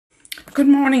Good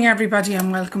morning everybody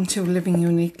and welcome to Living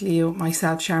Uniquely with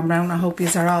myself, Sharon Brown. I hope you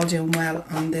are all doing well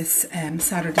on this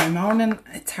Saturday morning.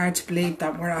 It's hard to believe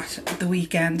that we're at the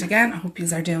weekend again. I hope you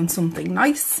are doing something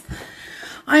nice.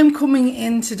 I'm coming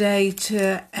in today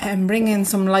to bring in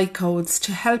some light codes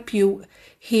to help you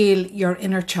heal your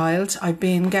inner child. I've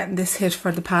been getting this hit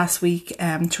for the past week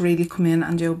to really come in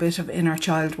and do a bit of inner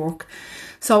child work.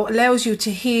 So it allows you to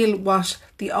heal what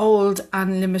the old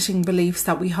and limiting beliefs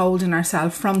that we hold in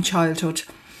ourselves from childhood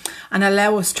and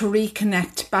allow us to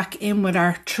reconnect back in with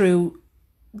our true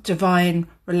divine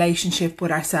relationship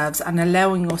with ourselves and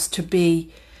allowing us to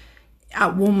be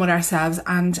at one with ourselves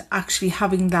and actually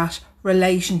having that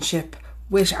relationship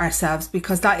with ourselves,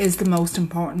 because that is the most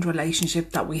important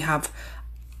relationship that we have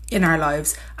in our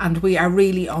lives, and we are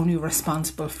really only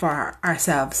responsible for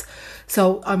ourselves.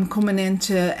 So I'm coming in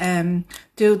to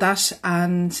do that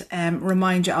and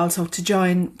remind you also to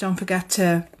join. Don't forget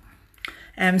to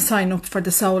sign up for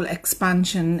the Soul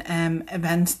Expansion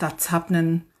event that's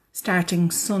happening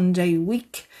starting Sunday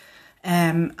week,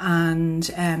 and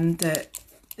the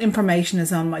information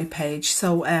is on my page.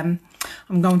 So I'm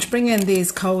going to bring in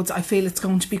these codes. I feel it's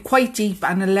going to be quite deep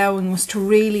and allowing us to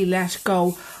really let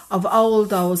go of all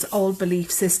those old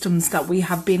belief systems that we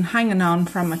have been hanging on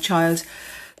from a child.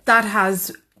 That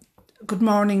has, good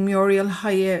morning Muriel,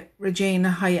 hiya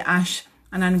Regina, hiya Ash,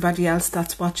 and anybody else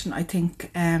that's watching. I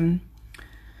think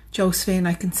Josephine,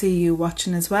 I can see you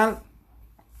watching as well.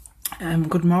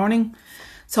 Good morning.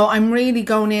 So I'm really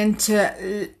going in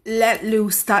to let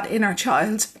loose that inner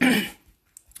child.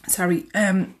 Sorry,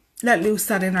 let loose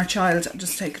that inner child. I'll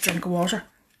just take a drink of water.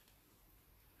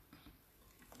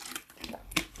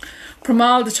 From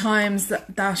all the times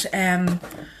that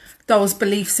those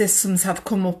belief systems have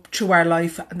come up through our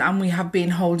life and we have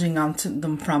been holding on to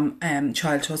them from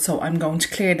childhood. So I'm going to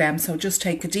clear them. So just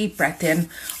take a deep breath in.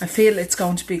 I feel it's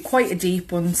going to be quite a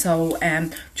deep one. So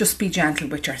just be gentle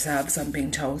with yourselves, I'm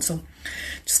being told. So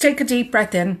just take a deep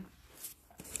breath in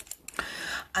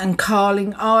and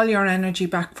calling all your energy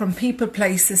back from people,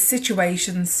 places,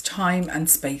 situations, time and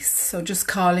space. So just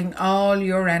calling all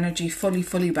your energy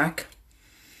fully back.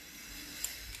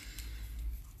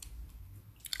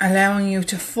 Allowing you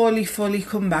to fully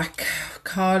come back,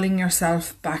 calling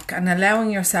yourself back and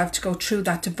allowing yourself to go through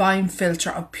that divine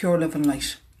filter of pure love and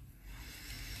light.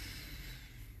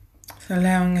 So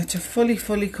allowing it to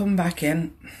fully come back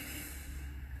in.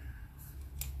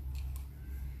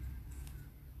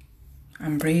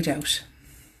 And breathe out.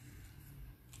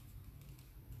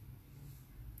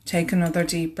 Take another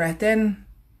deep breath in.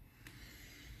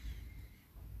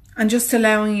 And just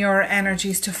allowing your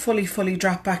energies to fully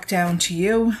drop back down to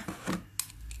you.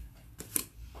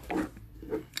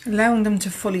 Allowing them to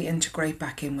fully integrate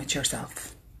back in with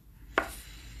yourself.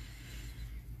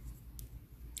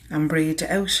 And breathe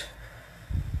out.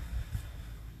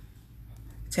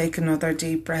 Take another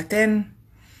deep breath in.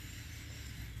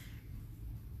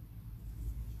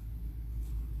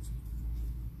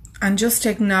 And just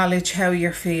acknowledge how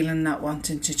you're feeling, not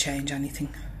wanting to change anything.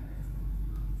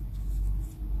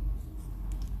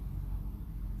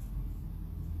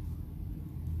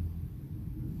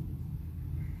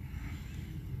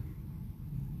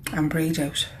 And breathe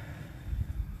out.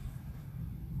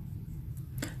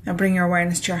 Now bring your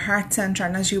awareness to your heart center,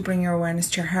 and as you bring your awareness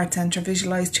to your heart center,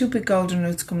 visualize two big golden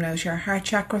roots coming out of your heart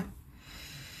chakra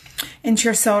into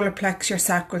your solar plex, your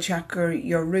sacral chakra,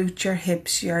 your root, your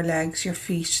hips, your legs, your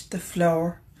feet, the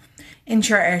floor, into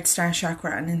your earth star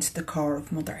chakra and into the core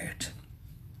of Mother Earth.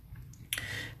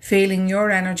 Feeling your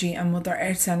energy and Mother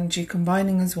Earth's energy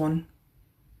combining as one.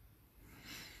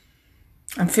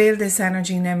 And feel this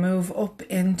energy now move up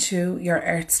into your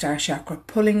earth star chakra,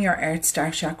 pulling your earth star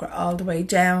chakra all the way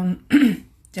down,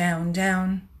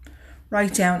 down,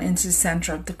 right down into the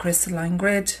center of the crystalline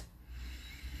grid,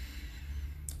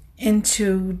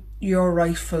 into your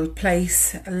rightful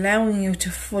place, allowing you to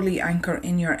fully anchor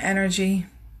in your energy.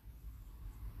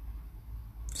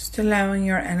 Just allowing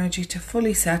your energy to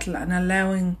fully settle and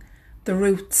allowing the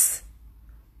roots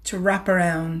to wrap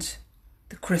around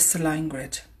the crystalline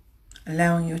grid.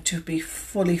 Allowing you to be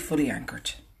fully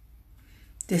anchored.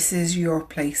 This is your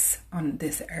place on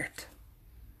this earth.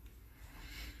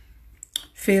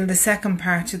 Feel the second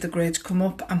part of the grid come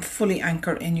up and fully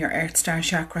anchor in your earth star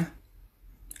chakra.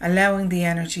 Allowing the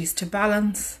energies to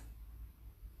balance.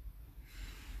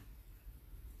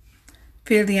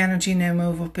 Feel the energy now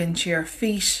move up into your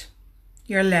feet,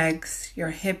 your legs, your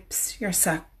hips,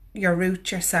 your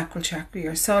root, your sacral chakra,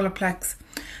 your solar plex,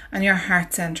 and your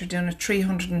heart center, doing a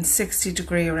 360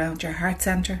 degree around your heart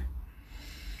center.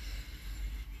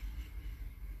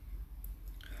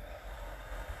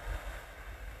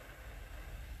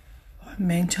 I'm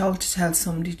being told to tell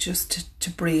somebody just to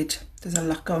breathe. There's a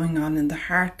lot going on in the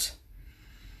heart.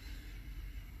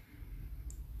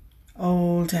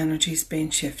 Old energy's being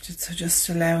shifted, so just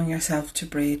allowing yourself to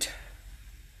breathe.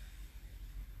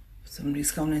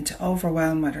 Somebody's going into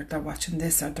overwhelm, whether they're watching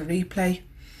this or the replay.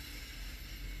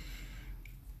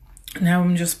 Now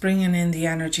I'm just bringing in the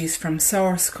energies from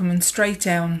source, coming straight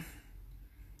down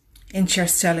into your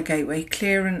stellar gateway,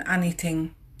 clearing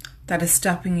anything that is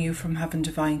stopping you from having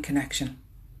divine connection.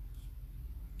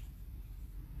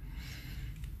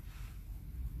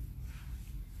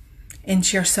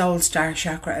 Into your soul star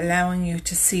chakra, allowing you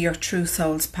to see your true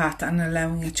soul's path and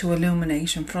allowing it to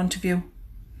illuminate in front of you.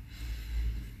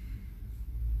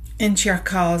 Into your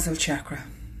causal chakra,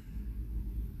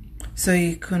 so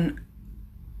you can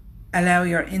allow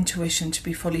your intuition to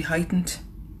be fully heightened.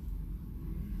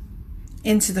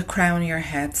 Into the crown of your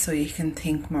head, so you can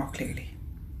think more clearly.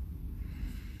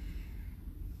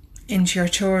 Into your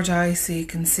third eye, so you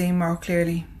can see more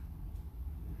clearly.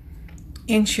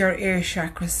 Into your ear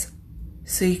chakras,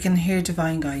 so you can hear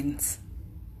divine guidance.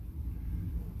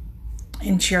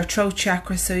 Into your throat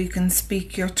chakra, so you can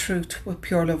speak your truth with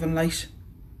pure love and light.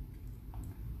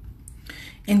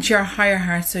 Into your higher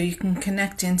heart, so you can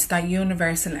connect into that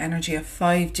universal energy of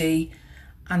 5D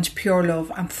and pure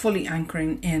love, and fully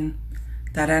anchoring in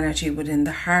that energy within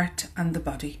the heart and the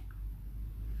body.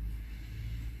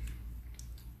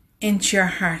 Into your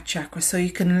heart chakra, so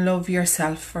you can love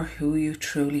yourself for who you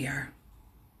truly are.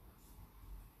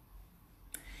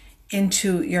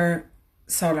 Into your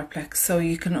solar plex, so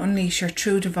you can unleash your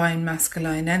true divine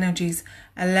masculine energies,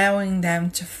 allowing them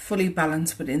to fully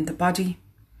balance within the body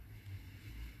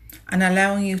and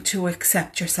allowing you to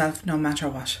accept yourself no matter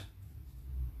what.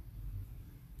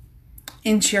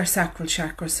 Into your sacral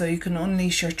chakra, so you can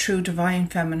unleash your true divine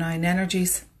feminine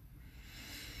energies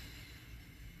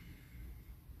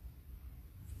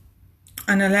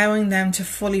and allowing them to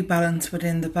fully balance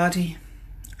within the body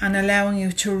and allowing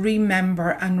you to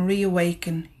remember and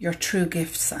reawaken your true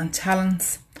gifts and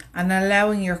talents and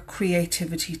allowing your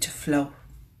creativity to flow.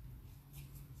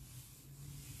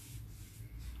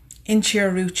 Into your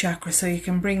root chakra, so you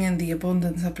can bring in the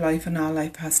abundance of life and all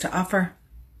life has to offer.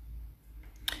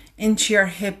 Into your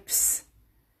hips,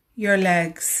 your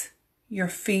legs, your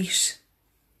feet,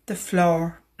 the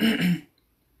floor.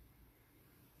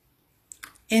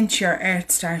 Into your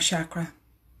earth star chakra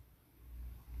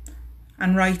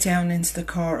and right down into the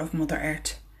core of Mother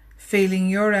Earth, feeling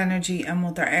your energy and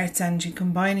Mother Earth's energy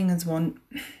combining as one.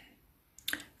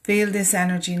 Feel this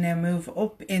energy now move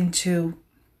up into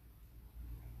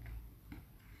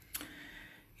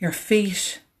your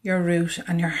feet, your root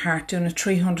and your heart, doing a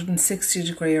 360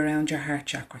 degree around your heart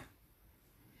chakra.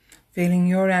 Feeling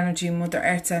your energy, Mother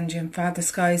Earth's energy and Father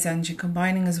Sky's energy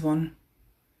combining as one.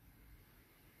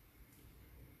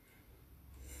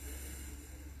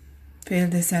 Feel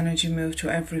this energy move to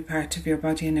every part of your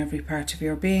body and every part of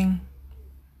your being.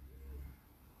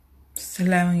 Just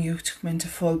allowing you to come into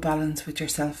full balance with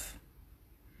yourself.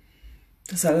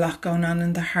 There's a lot going on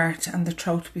in the heart and the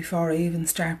throat before I even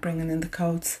start bringing in the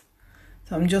codes.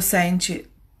 So I'm just saying to you,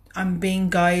 I'm being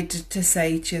guided to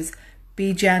say to you,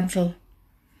 be gentle.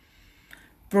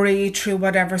 Breathe through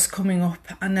whatever's coming up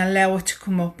and allow it to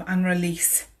come up and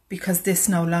release, because this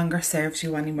no longer serves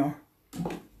you anymore.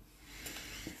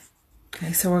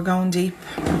 Okay, so we're going deep.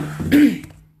 Bringing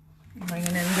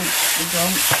in the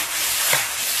drum.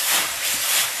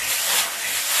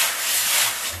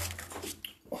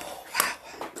 Oh wow,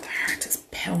 the heart is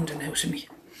pounding out of me.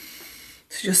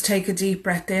 So just take a deep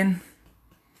breath in.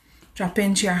 Drop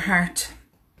into your heart.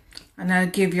 And now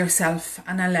give yourself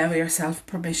and allow yourself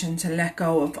permission to let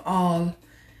go of all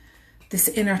this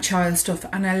inner child stuff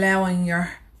and allowing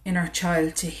your inner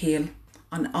child to heal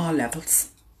on all levels.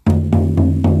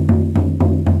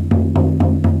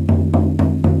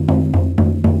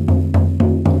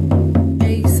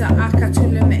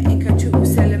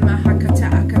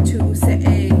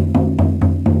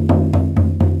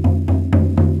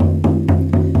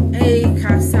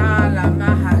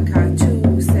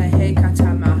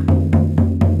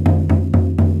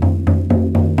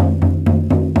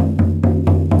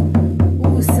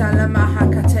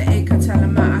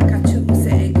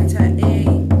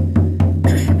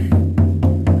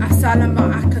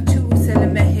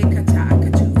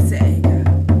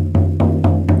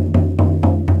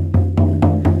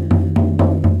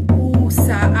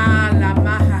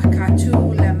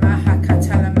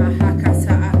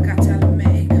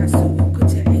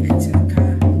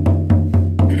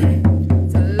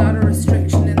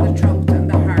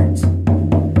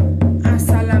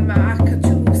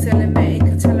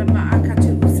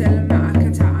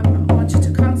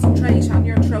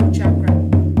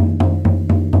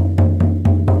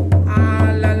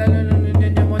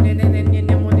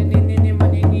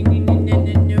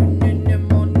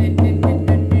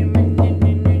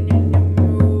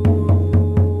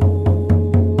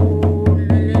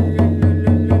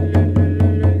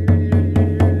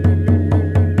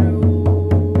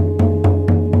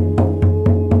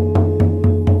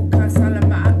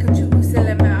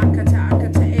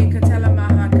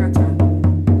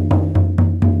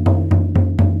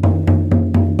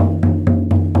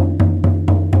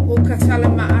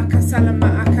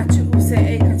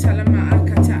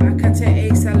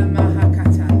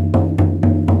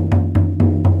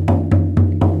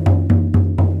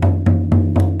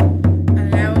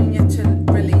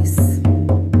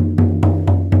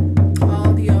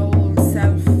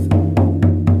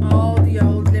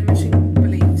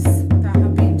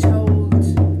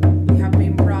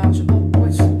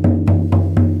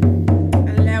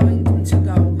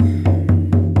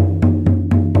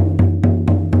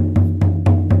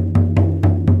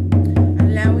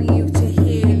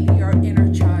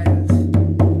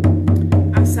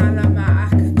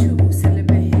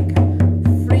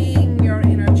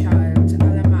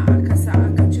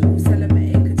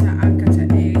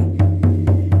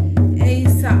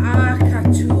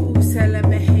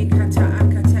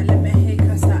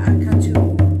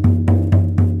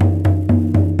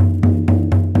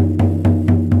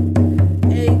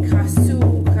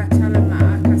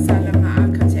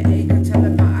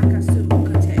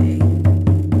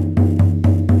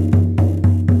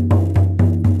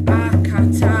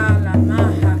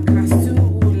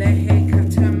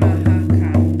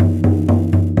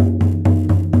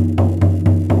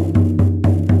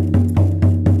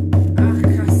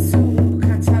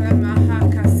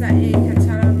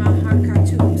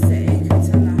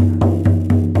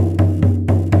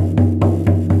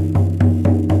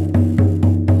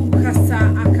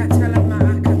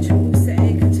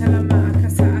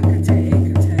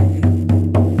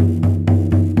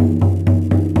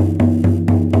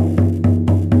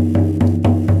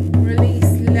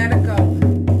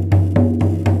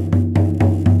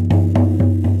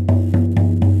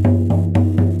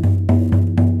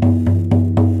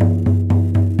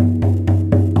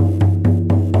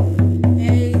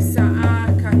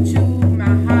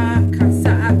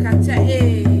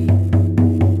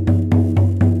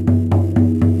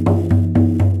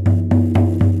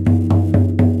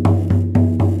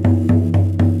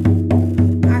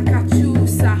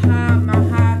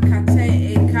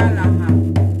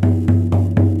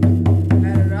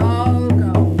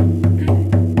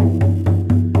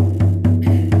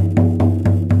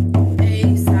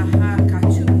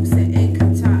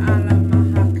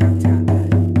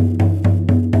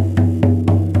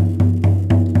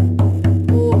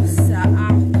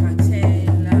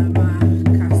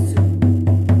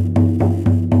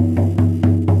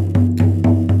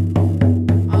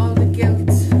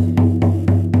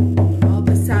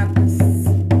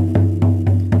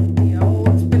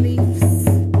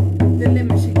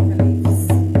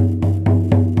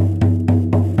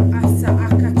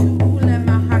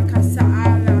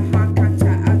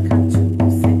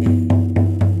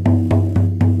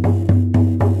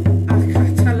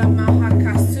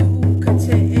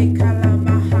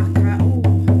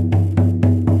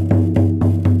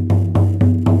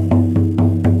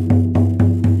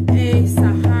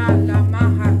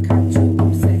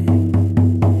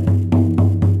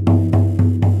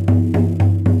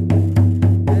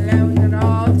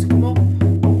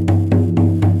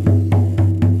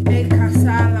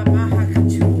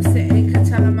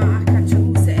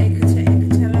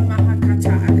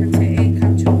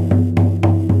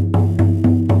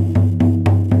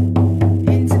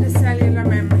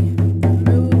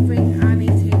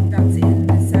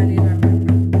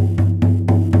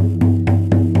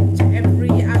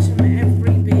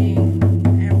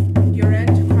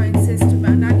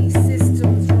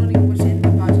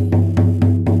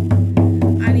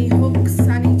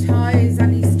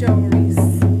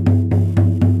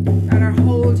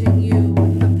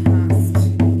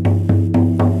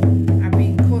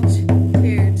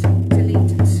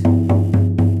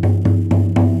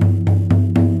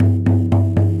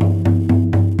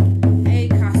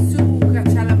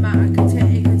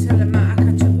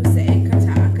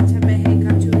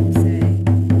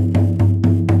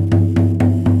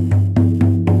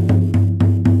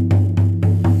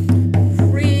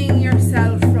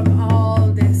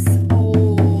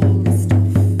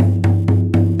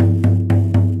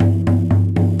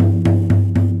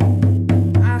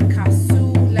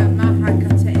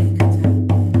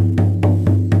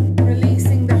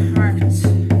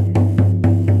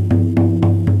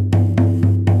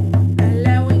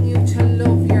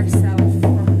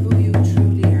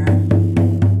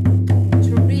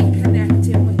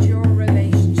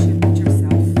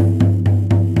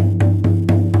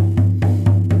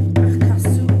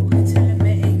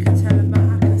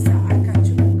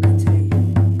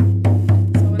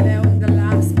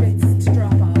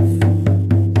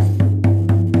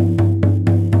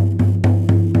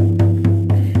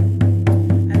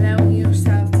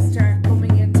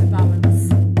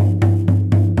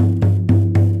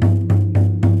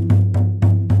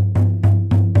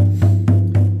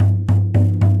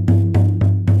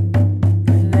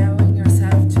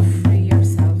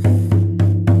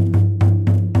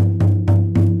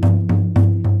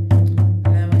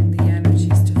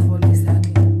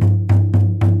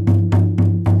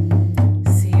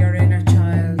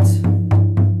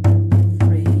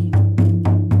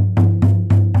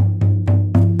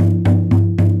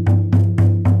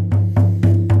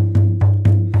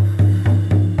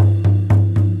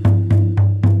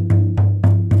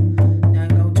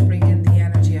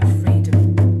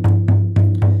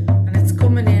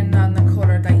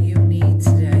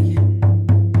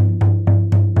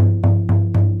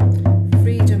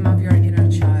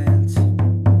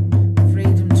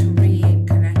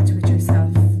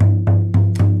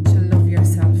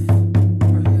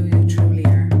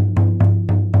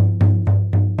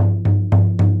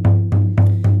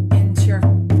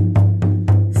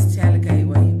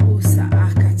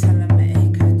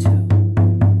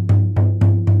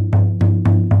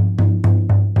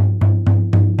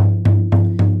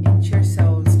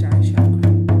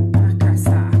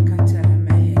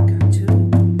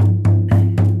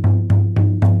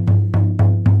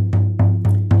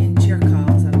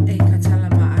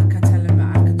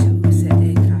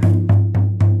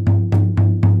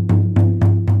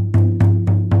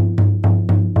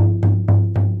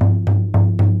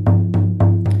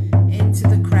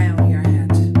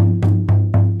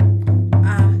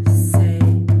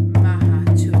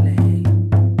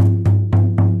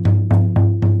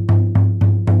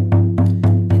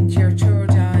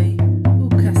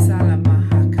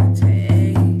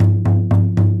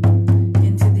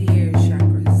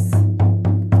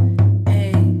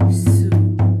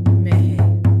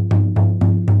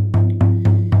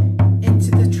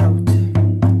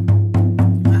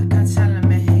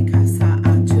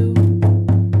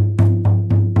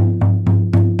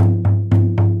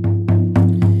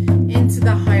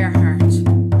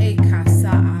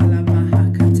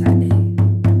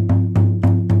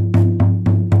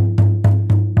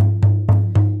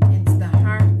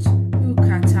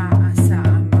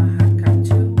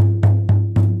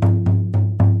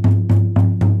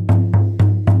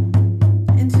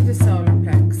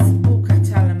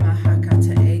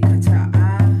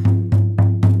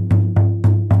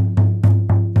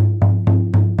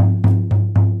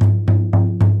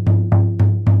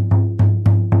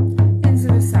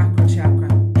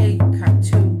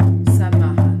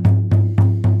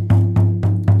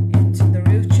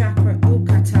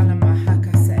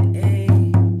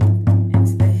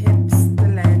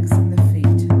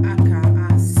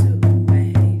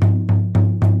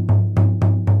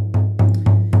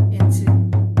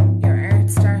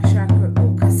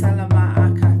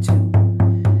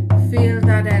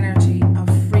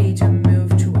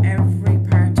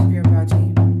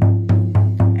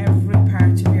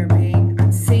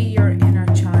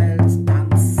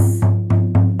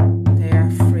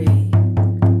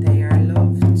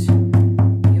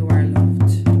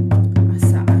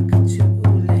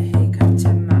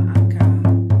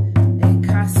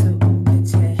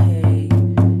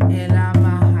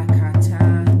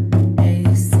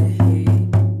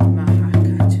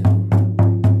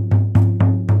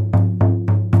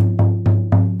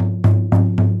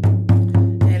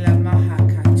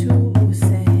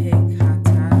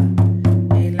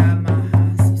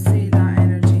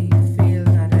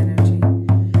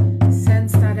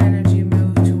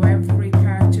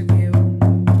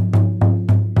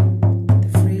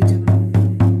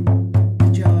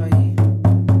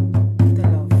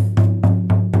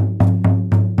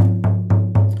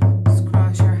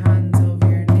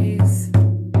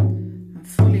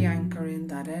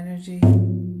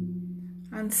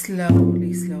 And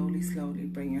slowly, slowly, slowly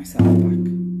bring yourself back.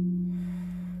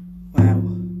 Wow.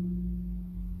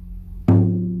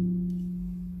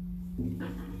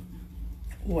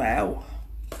 Wow.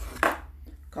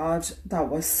 God, that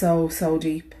was so, so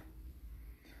deep.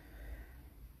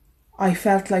 I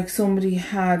felt like somebody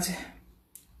had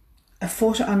a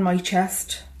foot on my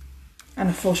chest and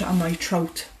a foot on my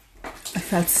throat. I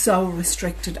felt so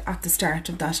restricted at the start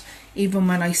of that. Even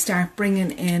when I start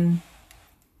bringing in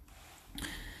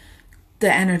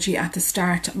the energy at the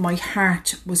start, my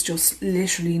heart was just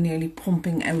literally nearly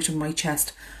pumping out of my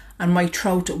chest. And my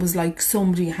throat, it was like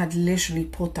somebody had literally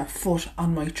put their foot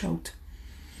on my throat.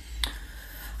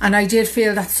 And I did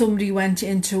feel that somebody went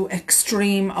into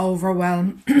extreme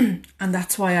overwhelm. And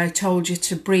that's why I told you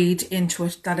to breathe into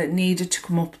it, that it needed to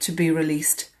come up to be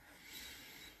released.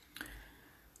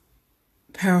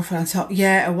 Powerful. And so,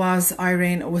 yeah, it was,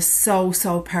 Irene. It was so,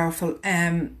 so powerful.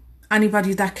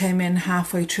 Anybody that came in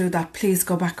halfway through that, please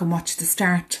go back and watch the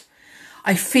start.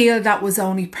 I feel that was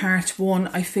only part one.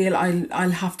 I feel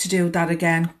I'll have to do that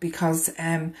again because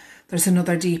there's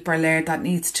another deeper layer that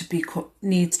needs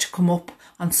to come up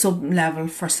on some level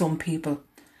for some people.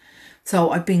 So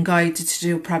I've been guided to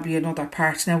do probably another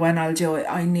part. Now when I'll do it,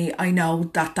 I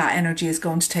know that energy is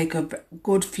going to take a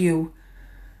good few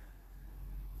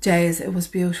days. It was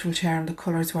beautiful, Sharon. The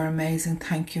colours were amazing.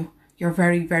 Thank you. You're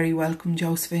very, very welcome,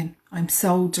 Josephine. I'm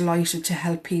so delighted to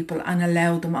help people and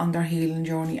allow them on their healing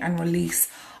journey and release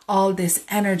all this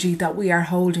energy that we are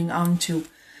holding on to,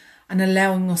 and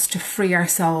allowing us to free our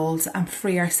souls and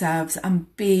free ourselves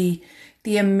and be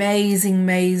the amazing,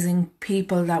 amazing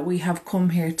people that we have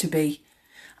come here to be,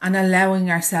 and allowing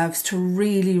ourselves to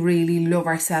really, really love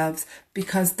ourselves,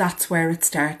 because that's where it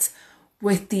starts,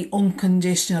 with the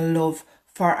unconditional love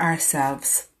for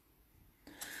ourselves.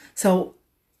 So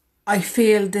I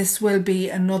feel this will be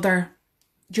another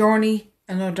journey,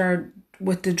 another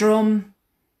with the drum.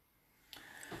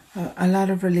 A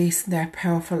lot of release there,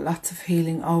 powerful, lots of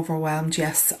healing, overwhelmed.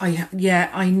 Yes,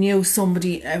 I knew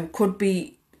somebody, could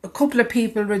be a couple of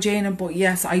people, Regina, but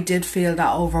yes, I did feel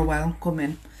that overwhelm come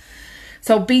in.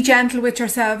 So be gentle with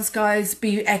yourselves, guys.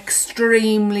 Be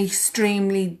extremely,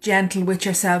 extremely gentle with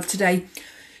yourself today.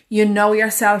 You know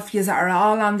yourself. You are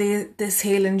all on this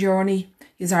healing journey.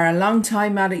 You are a long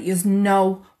time at it. You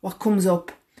know what comes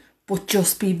up. But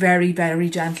just be very, very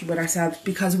gentle with ourselves,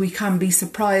 because we can be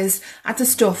surprised at the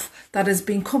stuff that has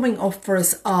been coming up for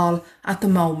us all at the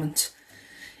moment.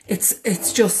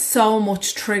 It's just so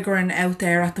much triggering out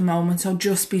there at the moment. So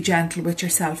just be gentle with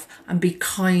yourself and be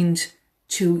kind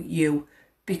to you,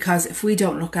 because if we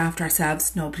don't look after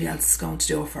ourselves, nobody else is going to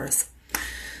do it for us.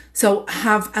 So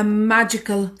have a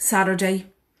magical Saturday.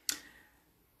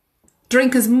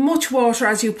 Drink as much water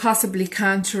as you possibly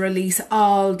can to release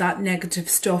all that negative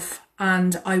stuff.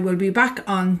 And I will be back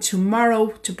on tomorrow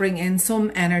to bring in some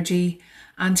energy,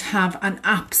 and have an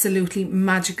absolutely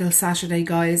magical Saturday,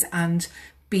 guys. And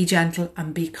be gentle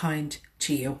and be kind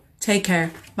to you. Take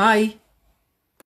care. Bye.